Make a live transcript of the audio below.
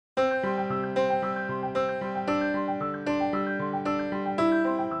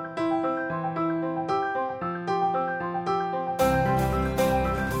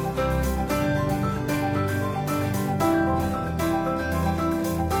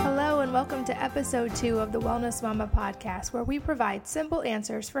welcome to episode 2 of the Wellness Mama podcast, where we provide simple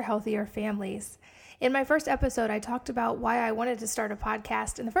answers for healthier families. In my first episode, I talked about why I wanted to start a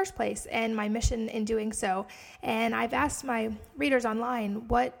podcast in the first place and my mission in doing so. And I've asked my readers online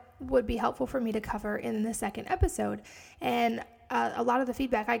what would be helpful for me to cover in the second episode. And a lot of the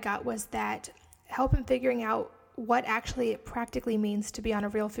feedback I got was that help in figuring out what actually it practically means to be on a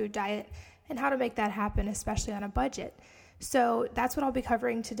real food diet and how to make that happen, especially on a budget. So that's what I'll be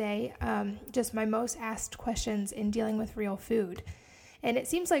covering today, just my most asked questions in dealing with real food. And it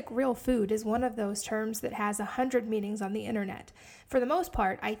seems like real food is one of those terms that has 100 meanings on the internet. For the most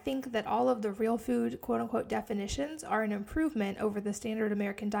part, I think that all of the real food, quote-unquote, definitions are an improvement over the standard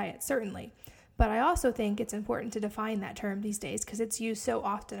American diet, certainly. But I also think it's important to define that term these days because it's used so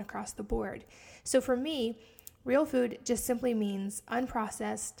often across the board. So for me, real food just simply means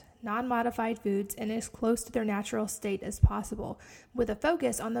unprocessed, non-modified foods and as close to their natural state as possible, with a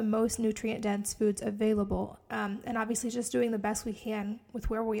focus on the most nutrient-dense foods available, and obviously just doing the best we can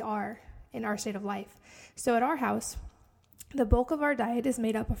with where we are in our state of life. So at our house, the bulk of our diet is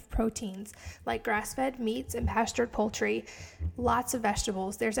made up of proteins, like grass-fed meats and pastured poultry, lots of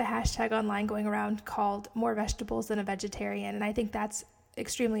vegetables. There's a hashtag online going around called "more vegetables than a vegetarian," and I think that's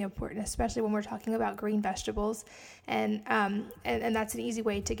extremely important, especially when we're talking about green vegetables, and that's an easy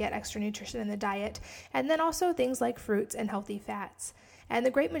way to get extra nutrition in the diet. And then also things like fruits and healthy fats. And the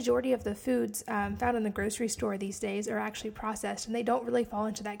great majority of the foods found in the grocery store these days are actually processed, and they don't really fall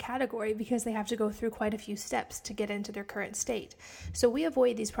into that category because they have to go through quite a few steps to get into their current state. So we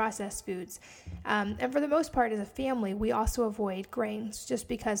avoid these processed foods. And for the most part, as a family, we also avoid grains just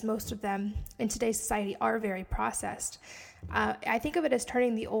because most of them in today's society are very processed. I think of it as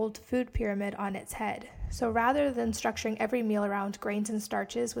turning the old food pyramid on its head. So rather than structuring every meal around grains and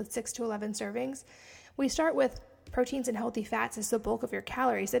starches with 6 to 11 servings, we start with proteins and healthy fats as the bulk of your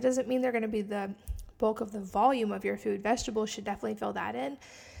calories. That doesn't mean they're going to be the bulk of the volume of your food. Vegetables should definitely fill that in.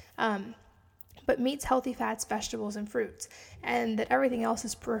 But meats, healthy fats, vegetables, and fruits, and that everything else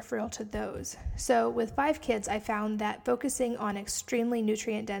is peripheral to those. So with 5 kids, I found that focusing on extremely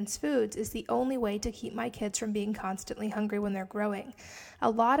nutrient-dense foods is the only way to keep my kids from being constantly hungry when they're growing. A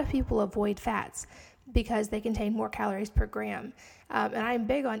lot of people avoid fats because they contain more calories per gram. And I'm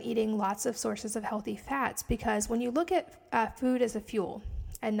big on eating lots of sources of healthy fats because when you look at food as a fuel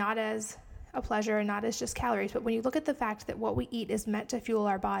and not as a pleasure and not as just calories, but when you look at the fact that what we eat is meant to fuel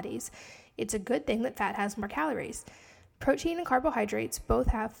our bodies, it's a good thing that fat has more calories. Protein and carbohydrates both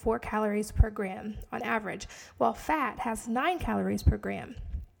have 4 calories per gram on average, while fat has 9 calories per gram.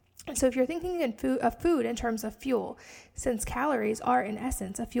 So if you're thinking of food in terms of fuel, since calories are in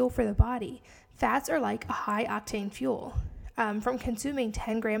essence a fuel for the body, fats are like a high-octane fuel. From consuming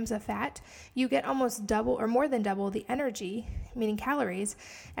 10 grams of fat, you get almost double or more than double the energy, meaning calories,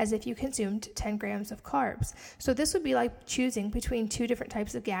 as if you consumed 10 grams of carbs. So this would be like choosing between 2 different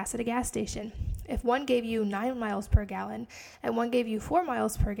types of gas at a gas station. If one gave you 9 miles per gallon and one gave you 4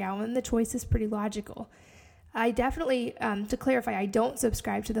 miles per gallon, the choice is pretty logical. I definitely, to clarify, I don't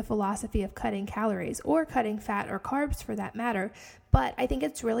subscribe to the philosophy of cutting calories or cutting fat or carbs for that matter, but I think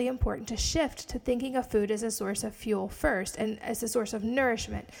it's really important to shift to thinking of food as a source of fuel first and as a source of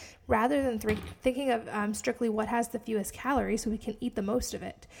nourishment rather than thinking of strictly what has the fewest calories so we can eat the most of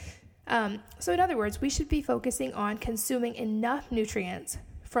it. So in other words, we should be focusing on consuming enough nutrients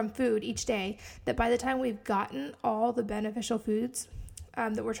from food each day that by the time we've gotten all the beneficial foods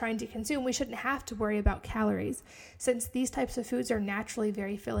that we're trying to consume, we shouldn't have to worry about calories, since these types of foods are naturally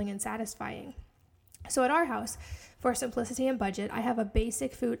very filling and satisfying. So at our house, for simplicity and budget, I have a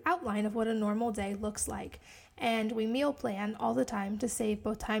basic food outline of what a normal day looks like, and we meal plan all the time to save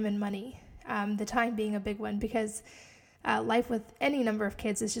both time and money, the time being a big one because life with any number of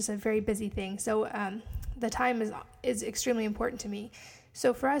kids is just a very busy thing, so the time is extremely important to me.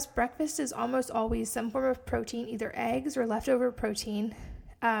 So for us, breakfast is almost always some form of protein, either eggs or leftover protein.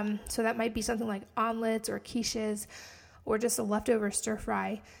 So that might be something like omelets or quiches or just a leftover stir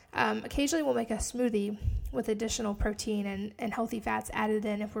fry. Occasionally we'll make a smoothie with additional protein and healthy fats added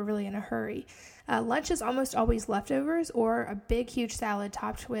in if we're really in a hurry. Lunch is almost always leftovers or a big, huge salad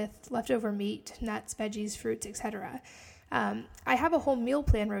topped with leftover meat, nuts, veggies, fruits, etc. I have a whole meal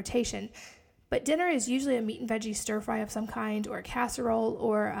plan rotation. But dinner is usually a meat and veggie stir fry of some kind or a casserole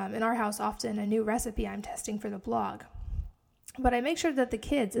or, in our house, often a new recipe I'm testing for the blog. But I make sure that the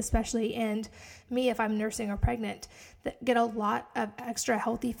kids, especially, and me if I'm nursing or pregnant, that get a lot of extra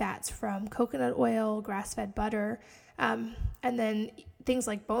healthy fats from coconut oil, grass-fed butter, and then things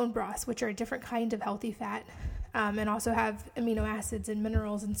like bone broths, which are a different kind of healthy fat, and also have amino acids and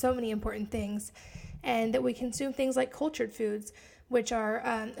minerals and so many important things. And that we consume things like cultured foods, which are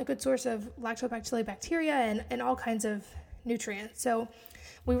a good source of lactobacillus bacteria and all kinds of nutrients. So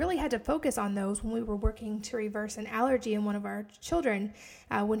we really had to focus on those when we were working to reverse an allergy in one of our children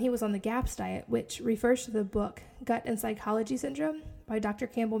when he was on the GAPS diet, which refers to the book Gut and Psychology Syndrome by Dr.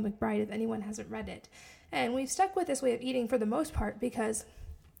 Campbell McBride, if anyone hasn't read it. And we've stuck with this way of eating for the most part because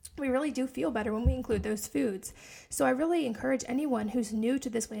we really do feel better when we include those foods. So I really encourage anyone who's new to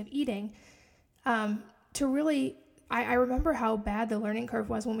this way of eating to really, I remember how bad the learning curve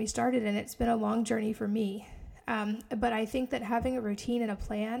was when we started, and it's been a long journey for me. But I think that having a routine and a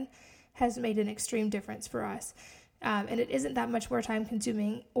plan has made an extreme difference for us. And it isn't that much more time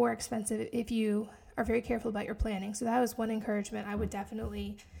consuming or expensive if you are very careful about your planning. So that was one encouragement I would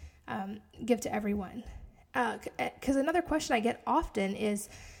definitely give to everyone. Because another question I get often is,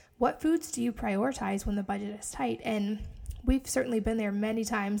 what foods do you prioritize when the budget is tight? And we've certainly been there many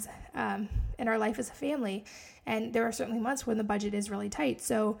times in our life as a family. And there are certainly months when the budget is really tight.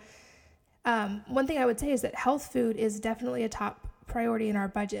 So one thing I would say is that health food is definitely a top priority in our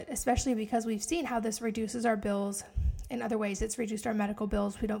budget, especially because we've seen how this reduces our bills in other ways. It's reduced our medical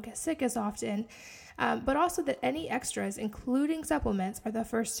bills. We don't get sick as often, but also that any extras, including supplements, are the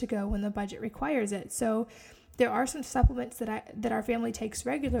first to go when the budget requires it. So there are some supplements that our family takes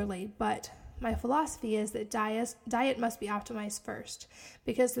regularly, but my philosophy is that diet must be optimized first,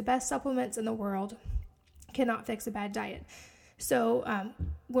 because the best supplements in the world cannot fix a bad diet. So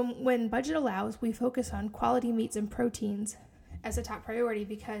when budget allows, we focus on quality meats and proteins as a top priority,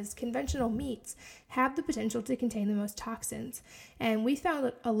 because conventional meats have the potential to contain the most toxins. And we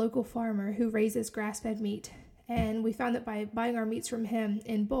found a local farmer who raises grass-fed meat, and we found that by buying our meats from him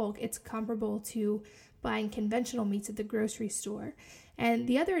in bulk, it's comparable to buying conventional meats at the grocery store. And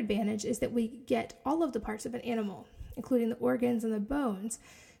the other advantage is that we get all of the parts of an animal, including the organs and the bones.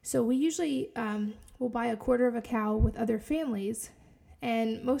 So we usually will buy a quarter of a cow with other families,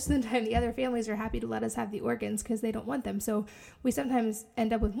 and most of the time the other families are happy to let us have the organs because they don't want them. So we sometimes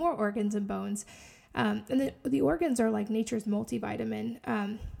end up with more organs and bones. And the organs are like nature's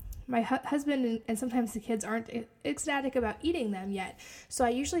multivitamin. My husband and sometimes the kids aren't ecstatic about eating them yet. So I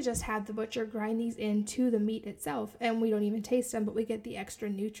usually just have the butcher grind these into the meat itself, and we don't even taste them, but we get the extra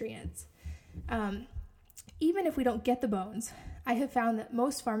nutrients. Even if we don't get the bones, I have found that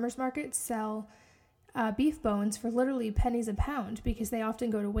most farmers markets sell beef bones for literally pennies a pound, because they often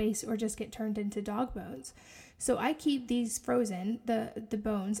go to waste or just get turned into dog bones. So I keep these frozen, the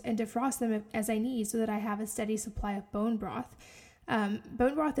bones, and defrost them as I need so that I have a steady supply of bone broth.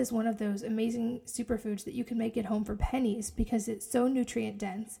 Bone broth is one of those amazing superfoods that you can make at home for pennies because it's so nutrient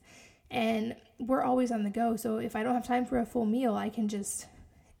dense, and we're always on the go. So if I don't have time for a full meal, I can just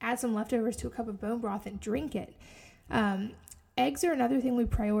add some leftovers to a cup of bone broth and drink it. Eggs are another thing we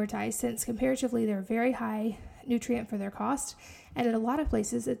prioritize, since comparatively they're very high nutrient for their cost, and in a lot of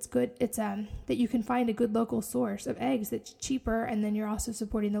places it's that you can find a good local source of eggs that's cheaper, and then you're also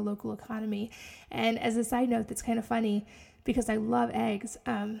supporting the local economy. And as a side note, that's kind of funny because I love eggs.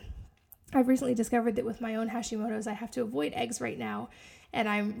 I've recently discovered that with my own Hashimoto's, I have to avoid eggs right now, and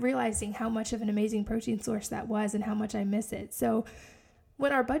I'm realizing how much of an amazing protein source that was and how much I miss it. So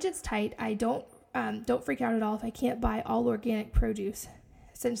when our budget's tight, I don't freak out at all if I can't buy all organic produce,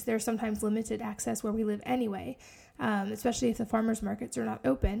 since there's sometimes limited access where we live anyway, especially if the farmers markets are not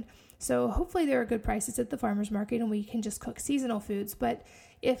open. So hopefully there are good prices at the farmers market and we can just cook seasonal foods, but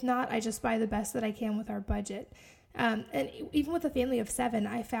if not, I just buy the best that I can with our budget. And even with a family of 7,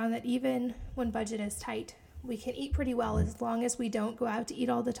 I found that even when budget is tight, we can eat pretty well as long as we don't go out to eat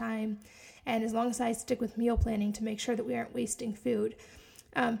all the time, and as long as I stick with meal planning to make sure that we aren't wasting food.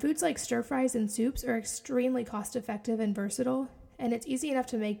 Foods like stir fries and soups are extremely cost effective and versatile, and it's easy enough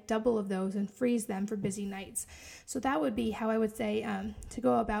to make double of those and freeze them for busy nights. So that would be how I would say to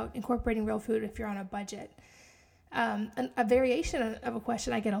go about incorporating real food if you're on a budget. A variation of a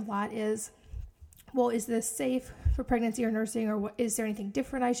question I get a lot is, well, is this safe for pregnancy or nursing, or is there anything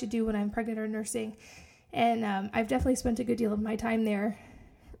different I should do when I'm pregnant or nursing? And I've definitely spent a good deal of my time there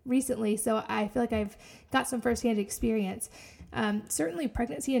recently, so I feel like I've got some firsthand experience. Certainly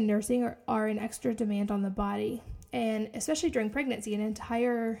pregnancy and nursing are an extra demand on the body, and especially during pregnancy,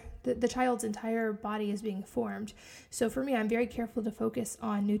 the child's entire body is being formed. So for me, I'm very careful to focus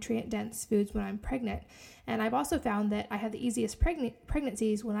on nutrient-dense foods when I'm pregnant. And I've also found that I have the easiest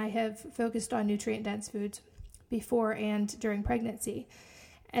pregnancies when I have focused on nutrient-dense foods before and during pregnancy.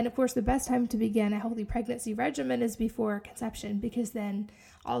 And of course, the best time to begin a healthy pregnancy regimen is before conception, because then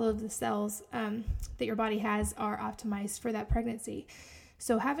all of the cells that your body has are optimized for that pregnancy.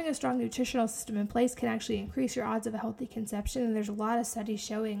 So having a strong nutritional system in place can actually increase your odds of a healthy conception. And there's a lot of studies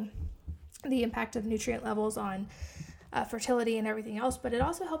showing the impact of nutrient levels on fertility and everything else, but it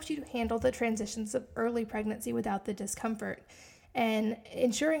also helps you handle the transitions of early pregnancy without the discomfort. And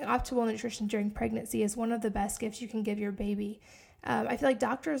ensuring optimal nutrition during pregnancy is one of the best gifts you can give your baby. I feel like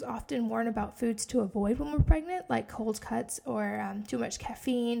doctors often warn about foods to avoid when we're pregnant, like cold cuts or too much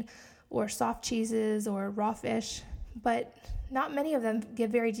caffeine or soft cheeses or raw fish, but not many of them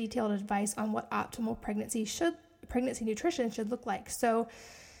give very detailed advice on what optimal pregnancy nutrition should look like. So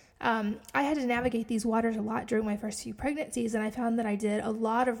I had to navigate these waters a lot during my first few pregnancies, and I found that I did a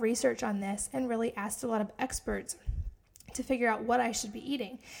lot of research on this and really asked a lot of experts to figure out what I should be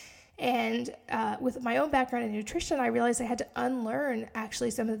eating. And with my own background in nutrition, I realized I had to unlearn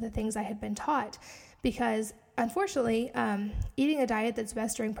actually some of the things I had been taught, because unfortunately, eating a diet that's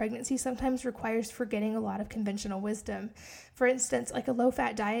best during pregnancy sometimes requires forgetting a lot of conventional wisdom. For instance, like a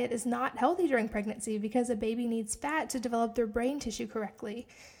low-fat diet is not healthy during pregnancy because a baby needs fat to develop their brain tissue correctly.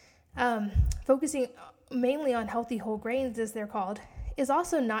 Focusing mainly on healthy whole grains, as they're called, is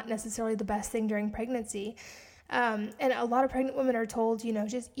also not necessarily the best thing during pregnancy. And a lot of pregnant women are told,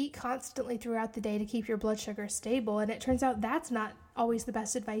 just eat constantly throughout the day to keep your blood sugar stable. And it turns out that's not always the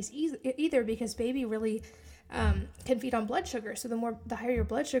best advice either, because baby really can feed on blood sugar. So the higher your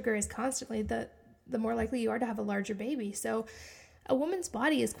blood sugar is constantly, the more likely you are to have a larger baby. So a woman's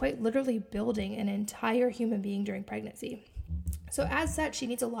body is quite literally building an entire human being during pregnancy. So as such, she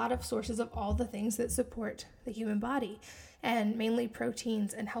needs a lot of sources of all the things that support the human body, and mainly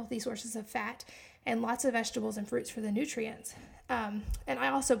proteins and healthy sources of fat, and lots of vegetables and fruits for the nutrients. And I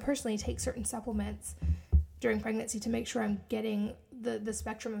also personally take certain supplements during pregnancy to make sure I'm getting the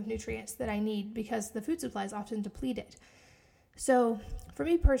spectrum of nutrients that I need, because the food supply is often depleted. So for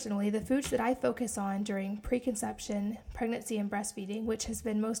me personally, the foods that I focus on during preconception, pregnancy, and breastfeeding, which has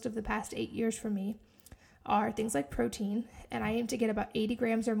been most of the past 8 years for me, are things like protein, and I aim to get about 80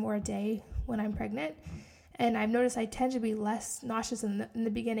 grams or more a day when I'm pregnant. And I've noticed I tend to be less nauseous in the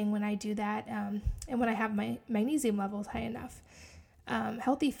beginning when I do that, and when I have my magnesium levels high enough.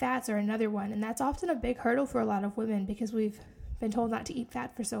 Healthy fats are another one, and that's often a big hurdle for a lot of women because we've been told not to eat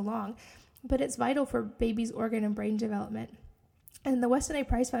fat for so long, but it's vital for baby's organ and brain development. And the Weston A.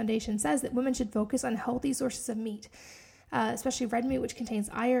 Price Foundation says that women should focus on healthy sources of meat, especially red meat, which contains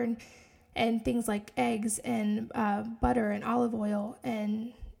iron, and things like eggs and butter and olive oil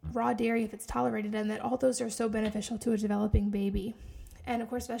and raw dairy if it's tolerated, and that all those are so beneficial to a developing baby. And of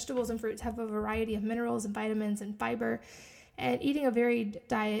course, vegetables and fruits have a variety of minerals and vitamins and fiber, and eating a varied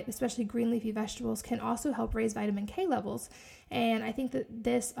diet, especially green leafy vegetables, can also help raise vitamin K levels. And I think that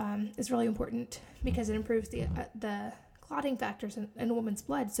this is really important because it improves the clotting factors in a woman's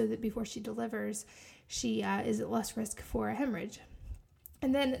blood, so that before she delivers, she is at less risk for a hemorrhage.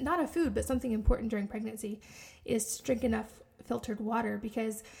 And then, not a food, but something important during pregnancy, is to drink enough filtered water,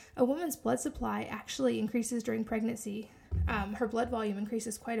 because a woman's blood supply actually increases during pregnancy. Her blood volume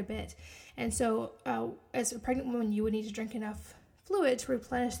increases quite a bit. And so as a pregnant woman, you would need to drink enough fluid to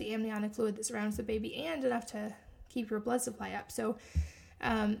replenish the amniotic fluid that surrounds the baby, and enough to keep your blood supply up. So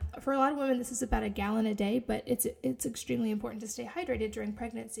for a lot of women, this is about a gallon a day, but it's extremely important to stay hydrated during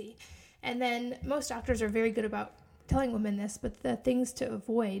pregnancy. And then most doctors are very good about telling women this, but the things to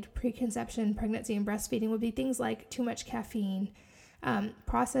avoid preconception, pregnancy, and breastfeeding would be things like too much caffeine,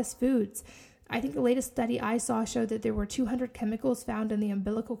 processed foods. I think the latest study I saw showed that there were 200 chemicals found in the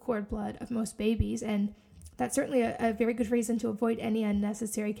umbilical cord blood of most babies, and that's certainly a very good reason to avoid any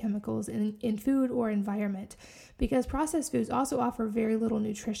unnecessary chemicals in food or environment, because processed foods also offer very little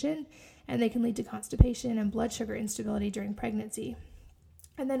nutrition, and they can lead to constipation and blood sugar instability during pregnancy.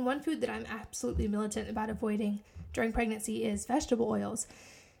 And then one food that I'm absolutely militant about avoiding during pregnancy is vegetable oils,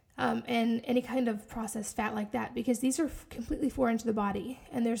 and any kind of processed fat like that, because these are completely foreign to the body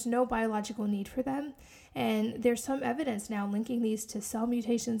and there's no biological need for them. And there's some evidence now linking these to cell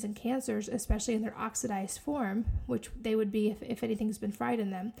mutations and cancers, especially in their oxidized form, which they would be if anything's been fried in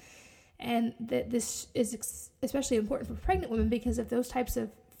them. And this is especially important for pregnant women, because if those types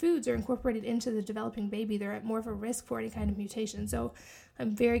of foods are incorporated into the developing baby, they're at more of a risk for any kind of mutation. So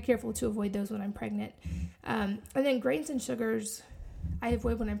I'm very careful to avoid those when I'm pregnant. And then grains and sugars I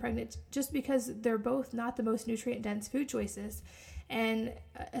avoid when I'm pregnant, just because they're both not the most nutrient-dense food choices. And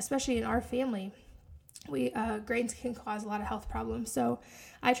especially in our family, grains can cause a lot of health problems. So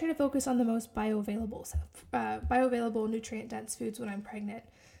I try to focus on the most bioavailable nutrient-dense foods when I'm pregnant.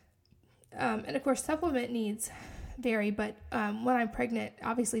 And of course, supplement needs vary, but when I'm pregnant,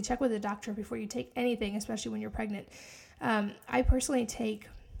 obviously check with a doctor before you take anything, especially when you're pregnant. I personally take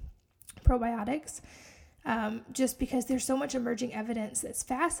probiotics just because there's so much emerging evidence that's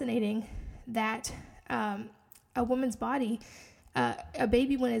fascinating that a woman's body, when a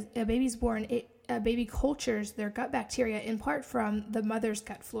baby's born, baby cultures their gut bacteria in part from the mother's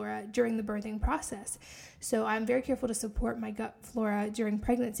gut flora during the birthing process. So I'm very careful to support my gut flora during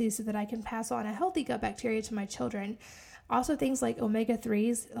pregnancy so that I can pass on a healthy gut bacteria to my children. Also, things like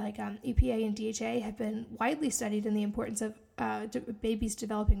omega-3s, like EPA and DHA, have been widely studied in the importance of babies'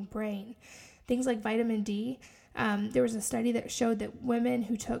 developing brain. Things like vitamin D, there was a study that showed that women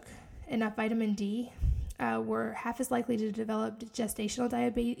who took enough vitamin D were half as likely to develop gestational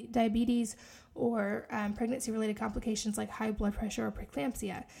diabetes or pregnancy-related complications like high blood pressure or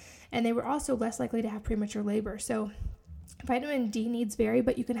preeclampsia. And they were also less likely to have premature labor. So vitamin D needs vary,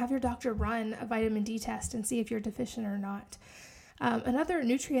 but you can have your doctor run a vitamin D test and see if you're deficient or not. Another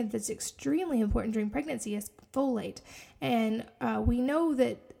nutrient that's extremely important during pregnancy is folate. And we know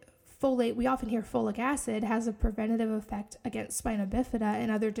that folate, we often hear folic acid, has a preventative effect against spina bifida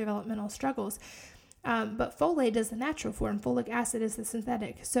and other developmental struggles. But folate is the natural form. Folic acid is the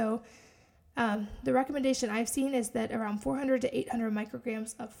synthetic. So the recommendation I've seen is that around 400 to 800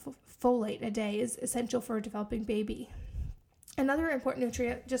 micrograms of folate a day is essential for a developing baby. Another important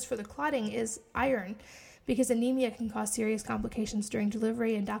nutrient just for the clotting is iron, because anemia can cause serious complications during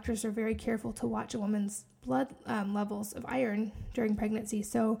delivery, and doctors are very careful to watch a woman's blood levels of iron during pregnancy.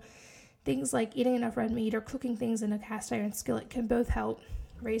 So things like eating enough red meat or cooking things in a cast iron skillet can both help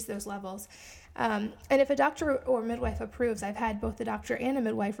raise those levels. And if a doctor or midwife approves, I've had both the doctor and a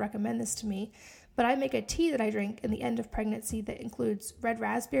midwife recommend this to me, but I make a tea that I drink in the end of pregnancy that includes red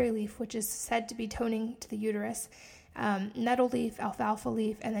raspberry leaf, which is said to be toning to the uterus, nettle leaf, alfalfa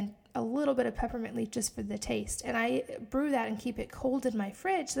leaf, and then a little bit of peppermint leaf just for the taste. And I brew that and keep it cold in my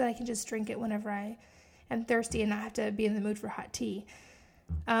fridge so that I can just drink it whenever I am thirsty and not have to be in the mood for hot tea.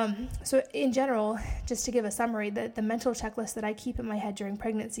 So in general, just to give a summary, the mental checklist that I keep in my head during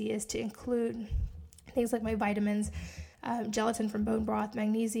pregnancy is to include things like my vitamins, gelatin from bone broth,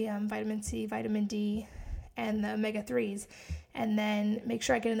 magnesium, vitamin C, vitamin D, and the omega-3s, and then make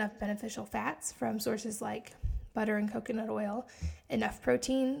sure I get enough beneficial fats from sources like butter and coconut oil, enough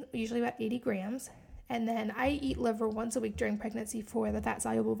protein, usually about 80 grams, and then I eat liver once a week during pregnancy for the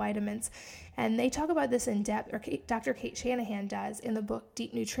fat-soluble vitamins. And they talk about this in depth, or Dr. Cate Shanahan does, in the book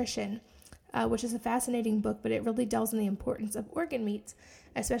Deep Nutrition, which is a fascinating book, but it really delves in the importance of organ meats,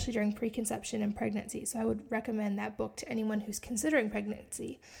 especially during preconception and pregnancy. So I would recommend that book to anyone who's considering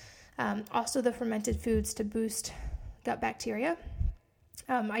pregnancy. Also, the fermented foods to boost gut bacteria.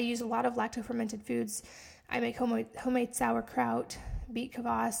 I use a lot of lacto-fermented foods. I make homemade sauerkraut, beet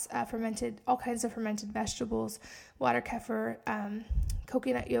kvass, all kinds of fermented vegetables, water kefir,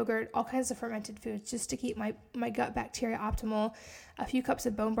 coconut yogurt, all kinds of fermented foods just to keep my gut bacteria optimal. A few cups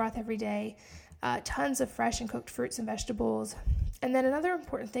of bone broth every day, tons of fresh and cooked fruits and vegetables. And then another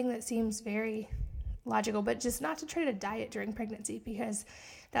important thing that seems very logical, but just not to try to diet during pregnancy, because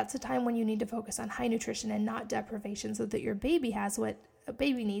that's a time when you need to focus on high nutrition and not deprivation so that your baby has what a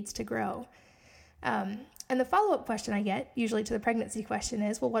baby needs to grow. And the follow-up question I get, usually to the pregnancy question,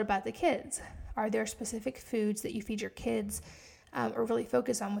 is, well, what about the kids? Are there specific foods that you feed your kids or really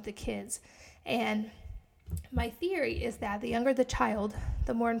focus on with the kids? And my theory is that the younger the child,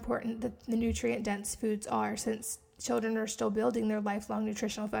 the more important the nutrient-dense foods are, since children are still building their lifelong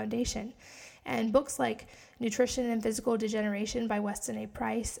nutritional foundation. And books like Nutrition and Physical Degeneration by Weston A.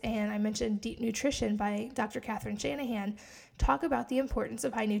 Price, and I mentioned Deep Nutrition by Dr. Catherine Shanahan, talk about the importance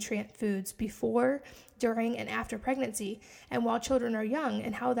of high nutrient foods before, during, and after pregnancy, and while children are young,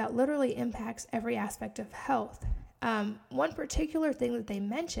 and how that literally impacts every aspect of health. One particular thing that they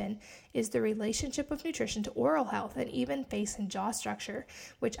mention is the relationship of nutrition to oral health and even face and jaw structure,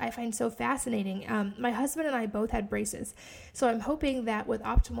 which I find so fascinating. My husband and I both had braces, so I'm hoping that with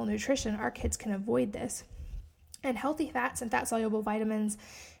optimal nutrition, our kids can avoid this. And healthy fats and fat-soluble vitamins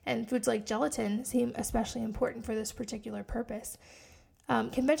and foods like gelatin seem especially important for this particular purpose.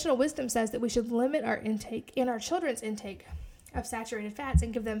 Conventional wisdom says that we should limit our intake and our children's intake of saturated fats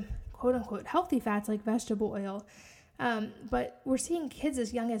and give them quote-unquote healthy fats like vegetable oil. But we're seeing kids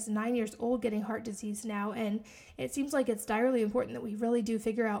as young as 9 years old getting heart disease now, and it seems like it's direly important that we really do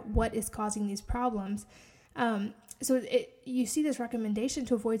figure out what is causing these problems. You see this recommendation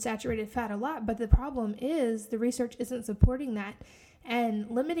to avoid saturated fat a lot, but the problem is the research isn't supporting that, and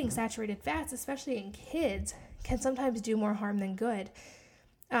limiting saturated fats, especially in kids, can sometimes do more harm than good.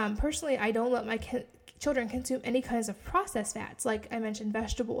 Personally, I don't let my children consume any kinds of processed fats, like I mentioned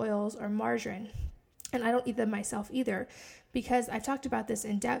vegetable oils or margarine, and I don't eat them myself either, because I've talked about this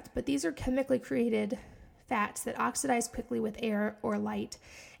in depth, but these are chemically created fats that oxidize quickly with air or light,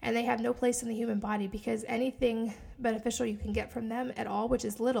 and they have no place in the human body, because anything beneficial you can get from them at all, which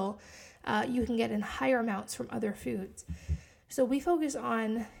is little, you can get in higher amounts from other foods. So we focus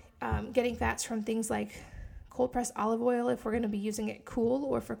on getting fats from things like cold pressed olive oil if we're going to be using it cool,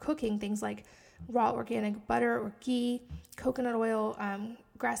 or for cooking, things like raw organic butter or ghee, coconut oil,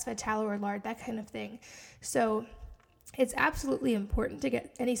 grass-fed tallow or lard, that kind of thing. So it's absolutely important to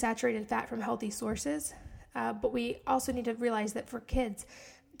get any saturated fat from healthy sources, but we also need to realize that for kids,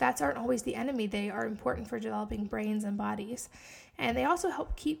 fats aren't always the enemy. They are important for developing brains and bodies, and they also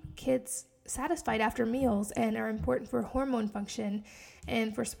help keep kids satisfied after meals and are important for hormone function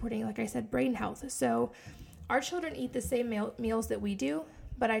and for supporting, like I said, brain health. So our children eat the same meals that we do,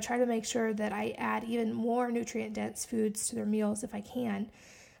 but I try to make sure that I add even more nutrient-dense foods to their meals if I can.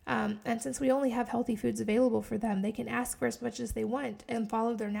 And since we only have healthy foods available for them, they can ask for as much as they want and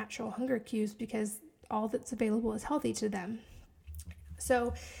follow their natural hunger cues because all that's available is healthy to them.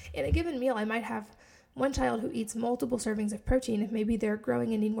 So in a given meal, I might have one child who eats multiple servings of protein if maybe they're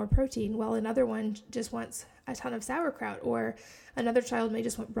growing and need more protein, while another one just wants a ton of sauerkraut, or another child may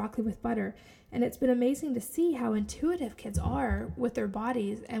just want broccoli with butter. And it's been amazing to see how intuitive kids are with their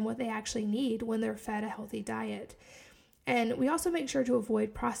bodies and what they actually need when they're fed a healthy diet. And we also make sure to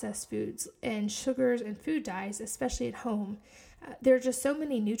avoid processed foods and sugars and food dyes, especially at home. There are just so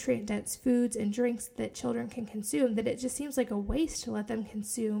many nutrient-dense foods and drinks that children can consume that it just seems like a waste to let them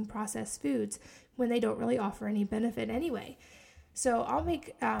consume processed foods when they don't really offer any benefit anyway. So I'll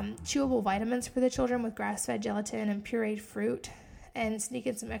make chewable vitamins for the children with grass-fed gelatin and pureed fruit and sneak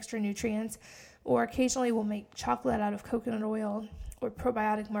in some extra nutrients. Or occasionally we'll make chocolate out of coconut oil or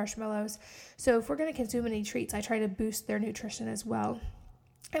probiotic marshmallows. So if we're going to consume any treats, I try to boost their nutrition as well.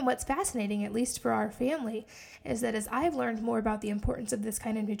 And what's fascinating, at least for our family, is that as I've learned more about the importance of this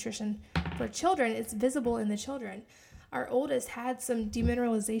kind of nutrition for children, it's visible in the children. Our oldest had some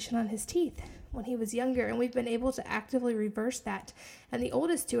demineralization on his teeth when he was younger, and we've been able to actively reverse that. And the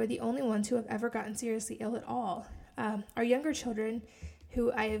oldest two are the only ones who have ever gotten seriously ill at all. Our younger children,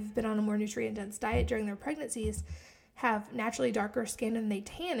 who I've been on a more nutrient-dense diet during their pregnancies, have naturally darker skin and they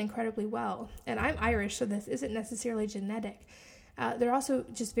tan incredibly well. And I'm Irish, so this isn't necessarily genetic. They're also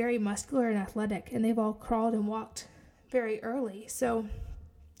just very muscular and athletic, and they've all crawled and walked very early. So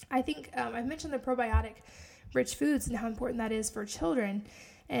I think I've mentioned the probiotic-rich foods and how important that is for children.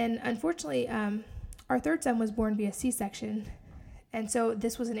 And unfortunately, our third son was born via C-section, and so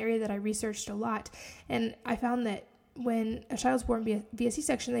this was an area that I researched a lot. And I found that when a child's born via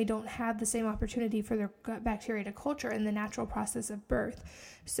C-section, they don't have the same opportunity for their gut bacteria to culture in the natural process of birth.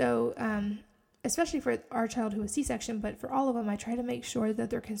 So especially for our child who was C-section, but for all of them, I try to make sure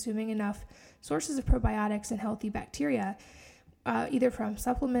that they're consuming enough sources of probiotics and healthy bacteria, either from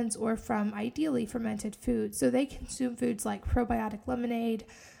supplements or from ideally fermented foods. So they consume foods like probiotic lemonade,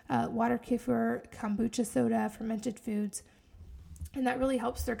 water kefir, kombucha soda, fermented foods, and that really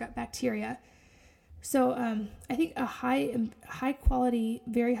helps their gut bacteria. So I think a high quality,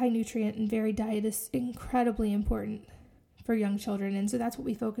 very high nutrient and varied diet is incredibly important for young children, and so that's what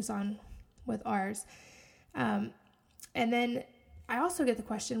we focus on with ours. And then I also get the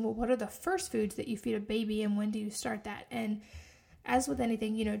question, well, what are the first foods that you feed a baby and when do you start that? And as with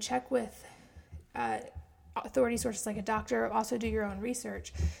anything, check with authority sources like a doctor, also do your own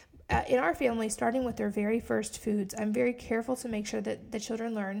research. In our family, starting with their very first foods, I'm very careful to make sure that the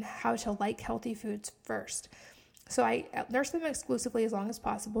children learn how to like healthy foods first. So I nurse them exclusively as long as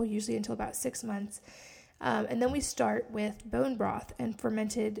possible, usually until about 6 months. And then we start with bone broth and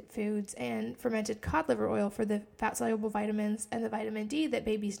fermented foods and fermented cod liver oil for the fat-soluble vitamins and the vitamin D that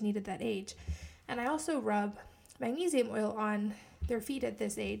babies need at that age. And I also rub magnesium oil on their feet at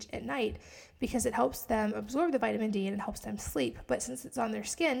this age at night because it helps them absorb the vitamin D and it helps them sleep. But since it's on their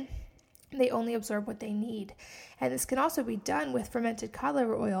skin, they only absorb what they need. And this can also be done with fermented cod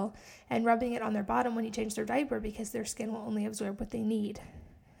liver oil and rubbing it on their bottom when you change their diaper because their skin will only absorb what they need.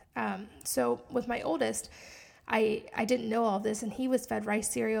 So with my oldest, I didn't know all of this, and he was fed rice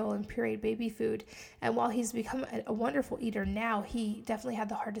cereal and pureed baby food. And while he's become a wonderful eater now, he definitely had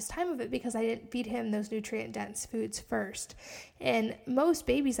the hardest time of it because I didn't feed him those nutrient-dense foods first. And most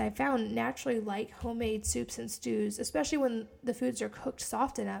babies I found naturally like homemade soups and stews, especially when the foods are cooked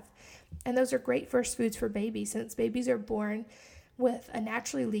soft enough. And those are great first foods for babies since babies are born with a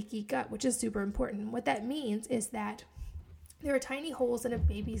naturally leaky gut, which is super important. What that means is that there are tiny holes in a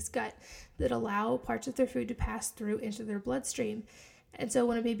baby's gut that allow parts of their food to pass through into their bloodstream. And so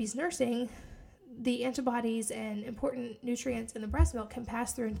when a baby's nursing, the antibodies and important nutrients in the breast milk can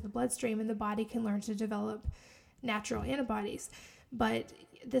pass through into the bloodstream and the body can learn to develop natural antibodies. But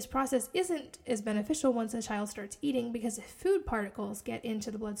this process isn't as beneficial once a child starts eating because if food particles get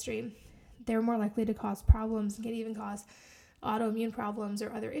into the bloodstream, they're more likely to cause problems and can even cause autoimmune problems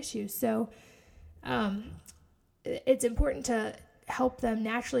or other issues. So, it's important to help them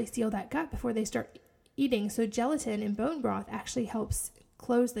naturally seal that gut before they start eating. So gelatin in bone broth actually helps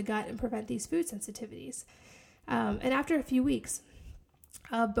close the gut and prevent these food sensitivities. And after a few weeks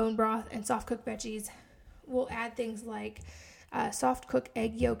of bone broth and soft cooked veggies, we'll add things like soft cooked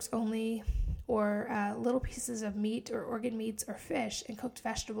egg yolks only, or little pieces of meat or organ meats or fish and cooked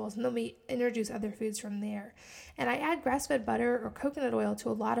vegetables, and then we introduce other foods from there. And I add grass-fed butter or coconut oil to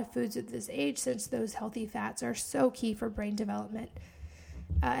a lot of foods at this age, since those healthy fats are so key for brain development.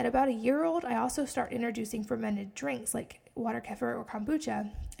 At about a year old, I also start introducing fermented drinks like water kefir or kombucha,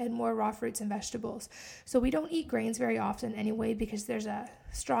 and more raw fruits and vegetables. So we don't eat grains very often anyway, because there's a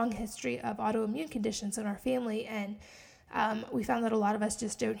strong history of autoimmune conditions in our family, and we found that a lot of us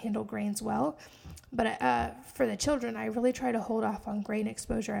just don't handle grains well. But for the children, I really try to hold off on grain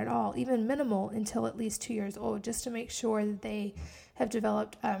exposure at all, even minimal, until at least 2 years old, just to make sure that they have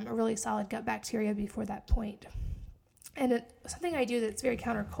developed a really solid gut bacteria before that point. And something I do that's very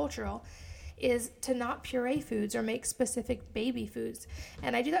countercultural is to not puree foods or make specific baby foods.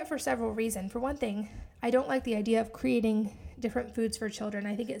 And I do that for several reasons. For one thing, I don't like the idea of creating different foods for children.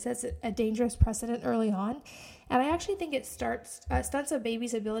 I think it sets a dangerous precedent early on. And I actually think it stunts a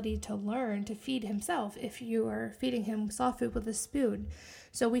baby's ability to learn to feed himself if you are feeding him soft food with a spoon.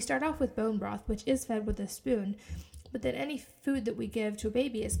 So we start off with bone broth, which is fed with a spoon. But then any food that we give to a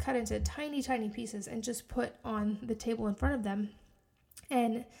baby is cut into tiny, tiny pieces and just put on the table in front of them.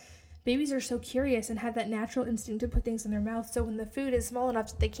 And babies are so curious and have that natural instinct to put things in their mouth. So when the food is small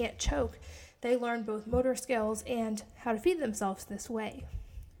enough that they can't choke, they learn both motor skills and how to feed themselves this way.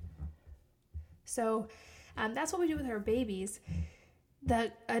 So that's what we do with our babies.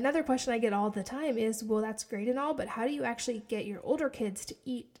 Another question I get all the time is, well, that's great and all, but how do you actually get your older kids to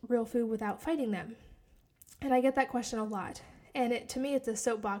eat real food without fighting them? And I get that question a lot. And to me, it's a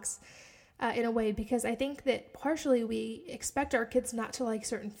soapbox in a way, because I think that partially we expect our kids not to like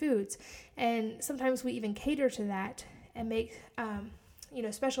certain foods. And sometimes we even cater to that and make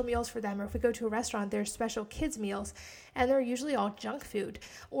special meals for them. Or if we go to a restaurant, there's special kids meals, and they're usually all junk food.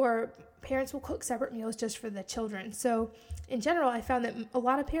 Or parents will cook separate meals just for the children. So in general, I found that a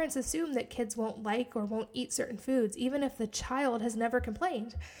lot of parents assume that kids won't like or won't eat certain foods, even if the child has never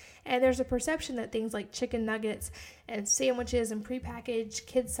complained. And there's a perception that things like chicken nuggets and sandwiches and prepackaged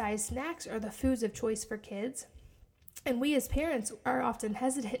kid-sized snacks are the foods of choice for kids. And we as parents are often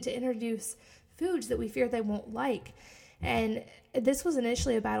hesitant to introduce foods that we fear they won't like. And this was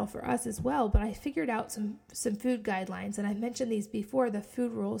initially a battle for us as well, but I figured out some food guidelines, and I mentioned these before, the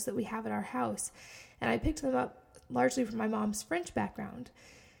food rules that we have at our house. And I picked them up largely from my mom's French background,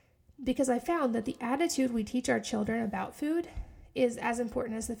 because I found that the attitude we teach our children about food is as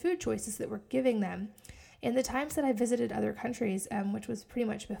important as the food choices that we're giving them. In the times that I visited other countries, which was pretty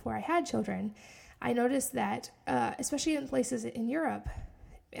much before I had children, I noticed that, especially in places in Europe,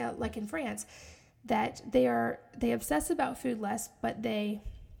 like in France, that they obsess about food less, but they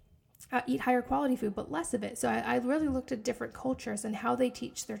eat higher quality food, but less of it. So I really looked at different cultures and how they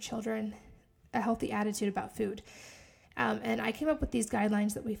teach their children a healthy attitude about food. And I came up with these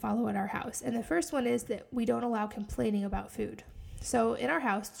guidelines that we follow at our house. And the first one is that we don't allow complaining about food. So in our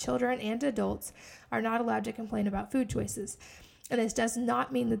house, children and adults are not allowed to complain about food choices. And this does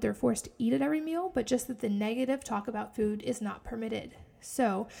not mean that they're forced to eat at every meal, but just that the negative talk about food is not permitted.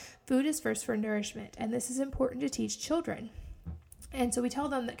 So food is first for nourishment, and this is important to teach children. And so we tell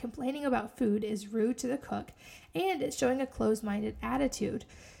them that complaining about food is rude to the cook, and it's showing a closed-minded attitude.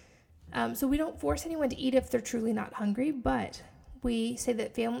 So we don't force anyone to eat if they're truly not hungry, but we say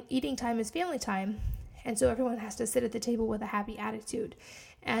that eating time is family time, and so everyone has to sit at the table with a happy attitude.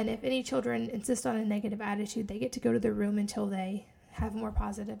 And if any children insist on a negative attitude, they get to go to their room until they have a more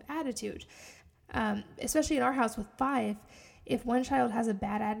positive attitude. Especially in our house with 5, if one child has a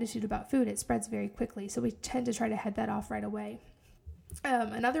bad attitude about food, it spreads very quickly, so we tend to try to head that off right away.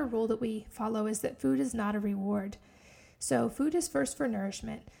 Another rule that we follow is that food is not a reward. So food is first for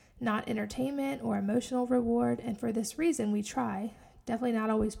nourishment, not entertainment or emotional reward, and for this reason we try, definitely not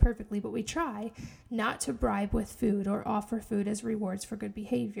always perfectly, but we try not to bribe with food or offer food as rewards for good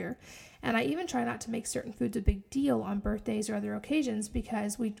behavior. And I even try not to make certain foods a big deal on birthdays or other occasions,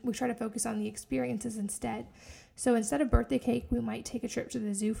 because we try to focus on the experiences instead. So instead of birthday cake, we might take a trip to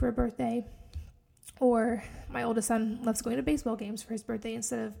the zoo for a birthday, or my oldest son loves going to baseball games for his birthday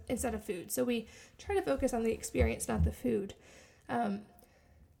instead of food. So we try to focus on the experience, not the food.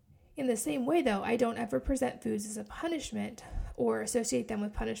 In the same way, though, I don't ever present foods as a punishment or associate them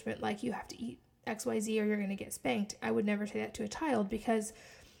with punishment, like you have to eat XYZ or you're going to get spanked. I would never say that to a child, because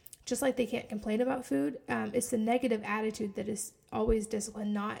just like they can't complain about food, it's the negative attitude that is always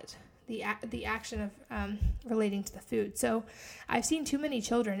discipline, not the action of relating to the food. So I've seen too many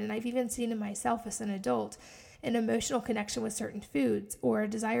children, and I've even seen in myself as an adult, an emotional connection with certain foods or a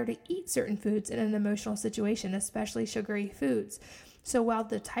desire to eat certain foods in an emotional situation, especially sugary foods. So while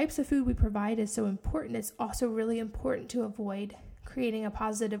the types of food we provide is so important, it's also really important to avoid creating a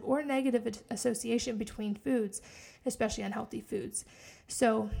positive or negative association between foods, especially unhealthy foods.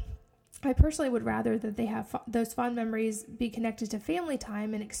 So I personally would rather that they have those fond memories be connected to family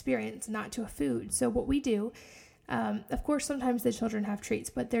time and experience, not to a food. So what we do, of course, sometimes the children have treats,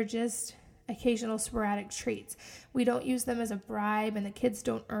 but they're just occasional sporadic treats. We don't use them as a bribe, and the kids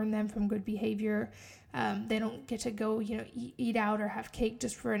don't earn them from good behavior. They don't get to go, eat out or have cake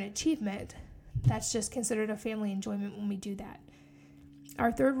just for an achievement. That's just considered a family enjoyment when we do that.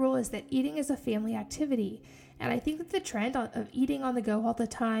 Our third rule is that eating is a family activity. And I think that the trend of eating on the go all the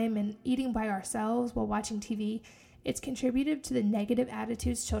time and eating by ourselves while watching TV, it's contributed to the negative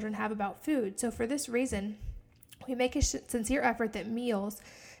attitudes children have about food. So for this reason, we make a sincere effort that meals,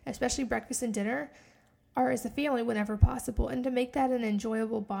 especially breakfast and dinner, are as a family whenever possible, and to make that an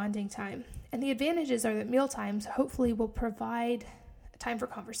enjoyable bonding time. And the advantages are that meal times hopefully will provide time for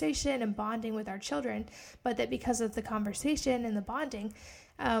conversation and bonding with our children, but that because of the conversation and the bonding,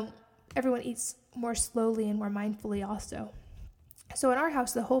 everyone eats more slowly and more mindfully also. So in our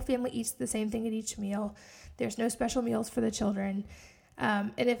house, the whole family eats the same thing at each meal. There's no special meals for the children.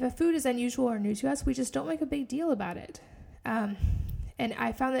 And if a food is unusual or new to us, we just don't make a big deal about it. And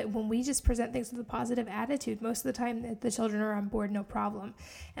I found that when we just present things with a positive attitude, most of the time the children are on board, no problem.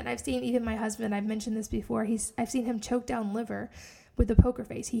 And I've seen even my husband, I've mentioned this before, I've seen him choke down liver with a poker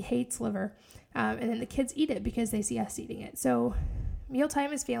face. He hates liver. And then the kids eat it because they see us eating it. So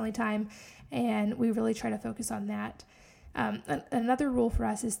mealtime is family time, and we really try to focus on that. Another rule for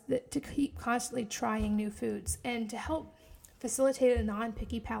us is to keep constantly trying new foods, and to help facilitate a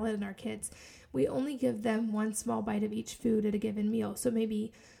non-picky palate in our kids, we only give them one small bite of each food at a given meal. So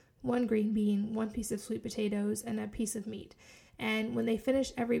maybe one green bean, one piece of sweet potatoes, and a piece of meat. And when they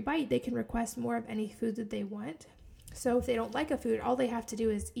finish every bite, they can request more of any food that they want. So if they don't like a food, all they have to do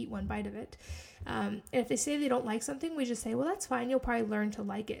is eat one bite of it. And if they say they don't like something, we just say, well, that's fine. You'll probably learn to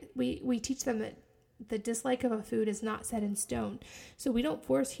like it. We teach them that the dislike of a food is not set in stone. So we don't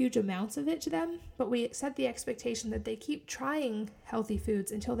force huge amounts of it to them, but we set the expectation that they keep trying healthy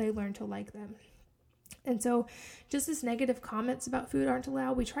foods until they learn to like them. And so just as negative comments about food aren't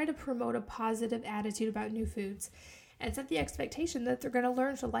allowed, we try to promote a positive attitude about new foods and set the expectation that they're going to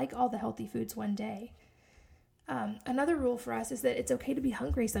learn to like all the healthy foods one day. Another rule for us is that it's okay to be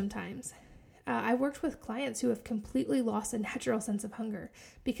hungry sometimes. I worked with clients who have completely lost a natural sense of hunger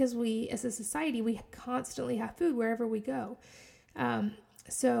because we, as a society, we constantly have food wherever we go.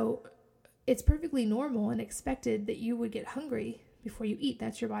 So it's perfectly normal and expected that you would get hungry before you eat.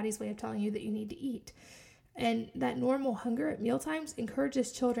 That's your body's way of telling you that you need to eat. And that normal hunger at mealtimes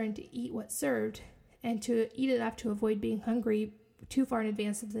encourages children to eat what's served and to eat enough to avoid being hungry too far in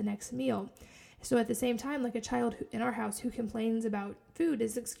advance of the next meal. So at the same time, like a child in our house who complains about food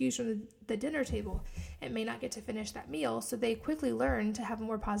is excused from the dinner table and may not get to finish that meal, so they quickly learn to have a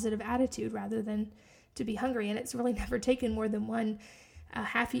more positive attitude rather than to be hungry. And it's really never taken more than one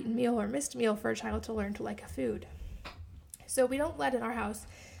half-eaten meal or missed meal for a child to learn to like a food. So we don't let in our house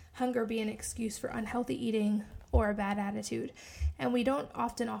hunger be an excuse for unhealthy eating or a bad attitude. And we don't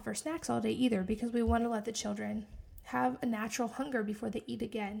often offer snacks all day either because we want to let the children have a natural hunger before they eat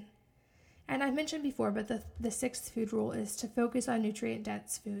again. And I mentioned before, but the sixth food rule is to focus on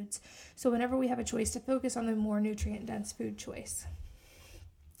nutrient-dense foods. So whenever we have a choice, to focus on the more nutrient-dense food choice.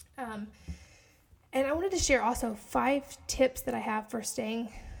 And I wanted to share also 5 tips that I have for staying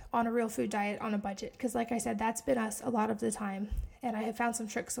on a real food diet on a budget. Because like I said, that's been us a lot of the time. And I have found some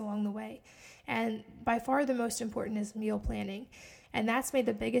tricks along the way. And by far the most important is meal planning. And that's made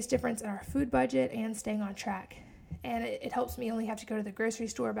the biggest difference in our food budget and staying on track. And it helps me only have to go to the grocery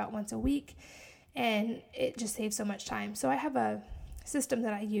store about once a week, and it just saves so much time. So I have a system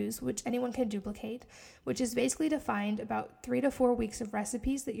that I use, which anyone can duplicate, which is basically to find about 3 to 4 weeks of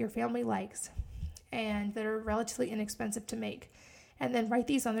recipes that your family likes and that are relatively inexpensive to make, and then write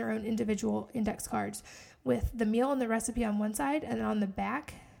these on their own individual index cards with the meal and the recipe on one side, and then on the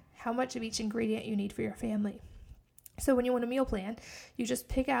back, how much of each ingredient you need for your family. So when you want a meal plan, you just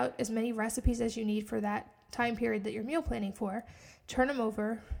pick out as many recipes as you need for that time period that you're meal planning for, turn them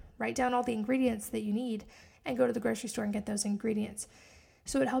over, write down all the ingredients that you need, and go to the grocery store and get those ingredients.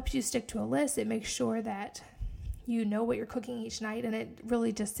 So it helps you stick to a list. It makes sure that you know what you're cooking each night, and it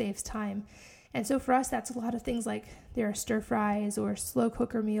really just saves time. And so for us, that's a lot of things like there are stir fries or slow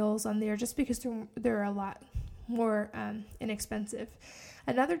cooker meals on there just because there are a lot more inexpensive.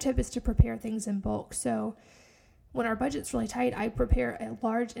 Another tip is to prepare things in bulk. So when our budget's really tight, I prepare a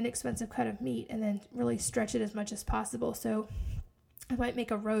large, inexpensive cut of meat and then really stretch it as much as possible. So I might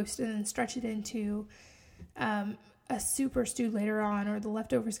make a roast and then stretch it into a soup or stew later on, or the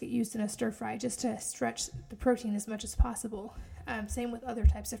leftovers get used in a stir fry just to stretch the protein as much as possible. Same with other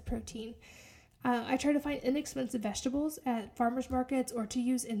types of protein. I try to find inexpensive vegetables at farmers markets or to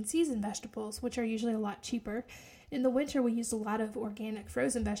use in-season vegetables, which are usually a lot cheaper. In the winter, we use a lot of organic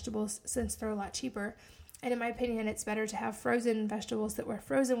frozen vegetables since they're a lot cheaper. And in my opinion, it's better to have frozen vegetables that were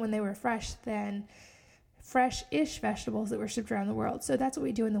frozen when they were fresh than fresh-ish vegetables that were shipped around the world. So that's what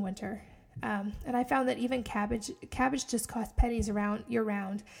we do in the winter. And I found that even cabbage just costs pennies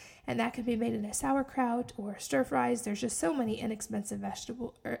year-round, and that can be made in a sauerkraut or stir fries. There's just so many inexpensive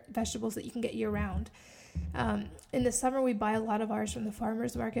vegetables that you can get year-round. In the summer, we buy a lot of ours from the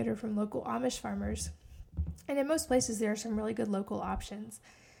farmers market or from local Amish farmers, and in most places, there are some really good local options.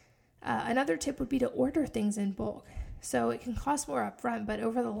 Another tip would be to order things in bulk. So it can cost more up front, but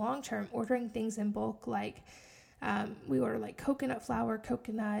over the long term, ordering things in bulk, like we order like coconut flour,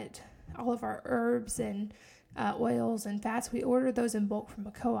 coconut, all of our herbs and oils and fats, we order those in bulk from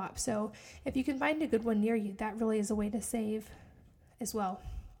a co-op. So if you can find a good one near you, that really is a way to save as well.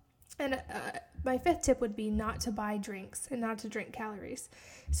 And my fifth tip would be not to buy drinks and not to drink calories.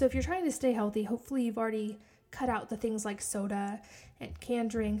 So if you're trying to stay healthy, hopefully you've already cut out the things like soda and canned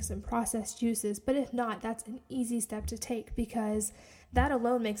drinks and processed juices. But if not, that's an easy step to take, because that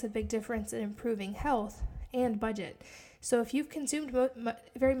alone makes a big difference in improving health and budget. So if you've consumed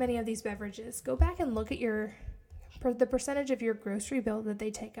very many of these beverages, go back and look at the percentage of your grocery bill that they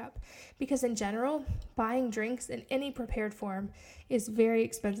take up. Because in general, buying drinks in any prepared form is very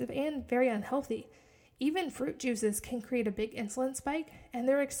expensive and very unhealthy. Even fruit juices can create a big insulin spike, and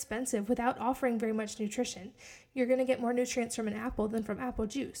they're expensive without offering very much nutrition. You're going to get more nutrients from an apple than from apple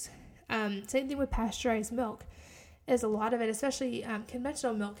juice. Same thing with pasteurized milk, is a lot of it, especially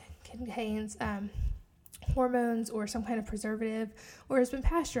conventional milk, contains hormones or some kind of preservative, or has been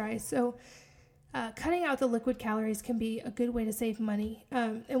pasteurized. So cutting out the liquid calories can be a good way to save money.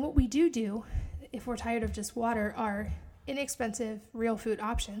 And what we do, if we're tired of just water, are inexpensive real food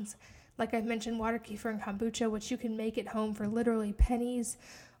options. Like I've mentioned, water, kefir, and kombucha, which you can make at home for literally pennies,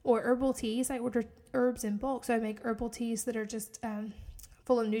 or herbal teas. I order herbs in bulk, so I make herbal teas that are just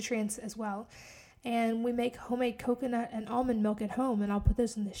full of nutrients as well. And we make homemade coconut and almond milk at home, and I'll put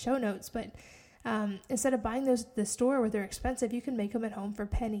those in the show notes. But instead of buying those at the store where they're expensive, you can make them at home for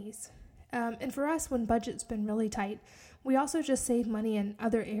pennies. And for us, when budget's been really tight, we also just save money in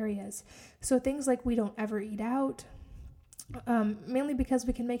other areas. So things like we don't ever eat out, mainly because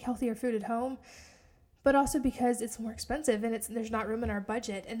we can make healthier food at home, but also because it's more expensive and there's not room in our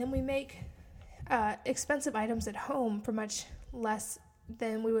budget. And then we make expensive items at home for much less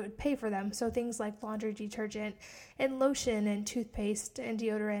than we would pay for them. So things like laundry detergent and lotion and toothpaste and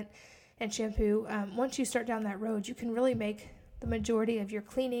deodorant and shampoo. Once you start down that road, you can really make the majority of your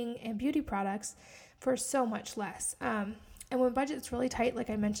cleaning and beauty products for so much less. And when budget's really tight, like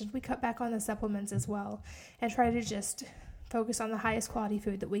I mentioned, we cut back on the supplements as well and try to just focus on the highest quality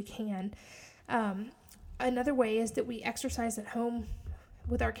food that we can. Another way is that we exercise at home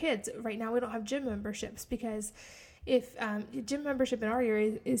with our kids. Right now we don't have gym memberships, because if gym membership in our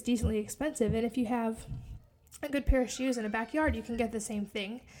area is decently expensive, and if you have a good pair of shoes in a backyard, you can get the same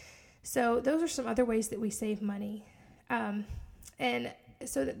thing. So those are some other ways that we save money. And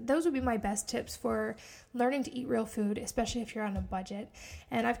so those would be my best tips for learning to eat real food, especially if you're on a budget.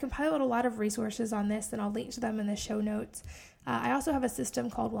 And I've compiled a lot of resources on this, and I'll link to them in the show notes. I also have a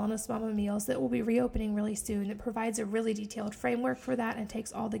system called Wellness Mama Meals that will be reopening really soon. It provides a really detailed framework for that and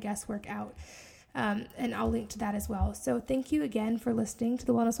takes all the guesswork out. And I'll link to that as well. So thank you again for listening to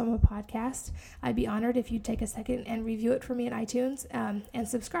the Wellness Mama podcast. I'd be honored if you'd take a second and review it for me in iTunes, and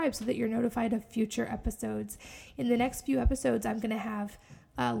subscribe so that you're notified of future episodes. In the next few episodes, I'm going to have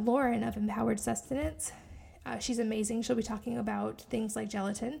Lauren of Empowered Sustenance. She's amazing. She'll be talking about things like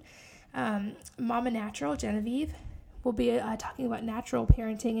gelatin. Mama Natural, Genevieve, will be talking about natural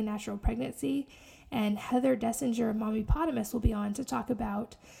parenting and natural pregnancy. And Heather Dessinger of Mommypotamus will be on to talk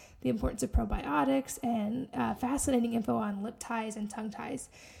about the importance of probiotics and fascinating info on lip ties and tongue ties.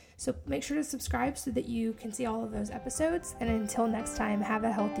 So make sure to subscribe so that you can see all of those episodes. And until next time, have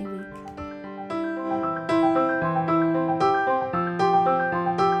a healthy week.